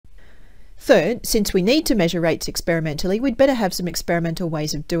Third, since we need to measure rates experimentally, we'd better have some experimental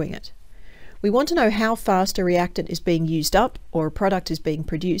ways of doing it. We want to know how fast a reactant is being used up or a product is being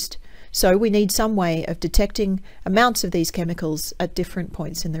produced, so we need some way of detecting amounts of these chemicals at different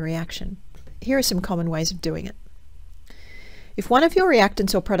points in the reaction. Here are some common ways of doing it. If one of your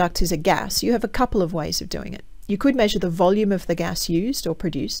reactants or products is a gas, you have a couple of ways of doing it. You could measure the volume of the gas used or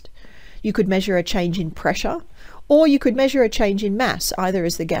produced. You could measure a change in pressure, or you could measure a change in mass, either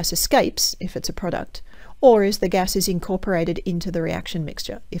as the gas escapes, if it's a product, or as the gas is incorporated into the reaction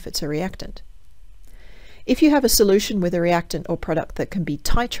mixture, if it's a reactant. If you have a solution with a reactant or product that can be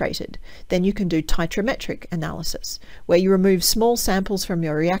titrated, then you can do titrometric analysis, where you remove small samples from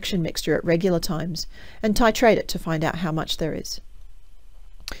your reaction mixture at regular times and titrate it to find out how much there is.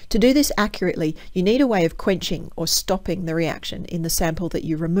 To do this accurately, you need a way of quenching or stopping the reaction in the sample that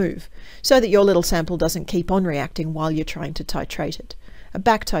you remove, so that your little sample doesn't keep on reacting while you're trying to titrate it. A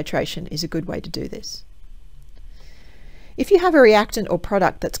back titration is a good way to do this. If you have a reactant or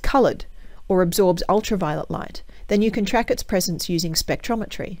product that's coloured or absorbs ultraviolet light, then you can track its presence using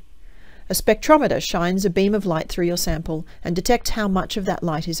spectrometry. A spectrometer shines a beam of light through your sample and detects how much of that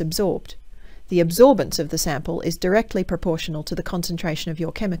light is absorbed. The absorbance of the sample is directly proportional to the concentration of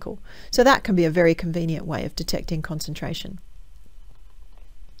your chemical, so that can be a very convenient way of detecting concentration.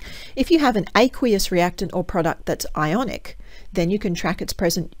 If you have an aqueous reactant or product that's ionic, then you can track its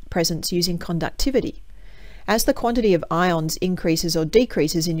presence using conductivity. As the quantity of ions increases or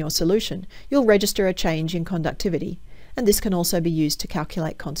decreases in your solution, you'll register a change in conductivity, and this can also be used to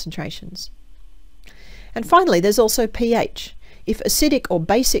calculate concentrations. And finally, there's also pH. If acidic or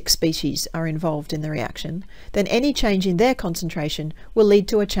basic species are involved in the reaction, then any change in their concentration will lead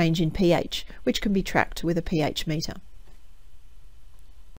to a change in pH, which can be tracked with a pH meter.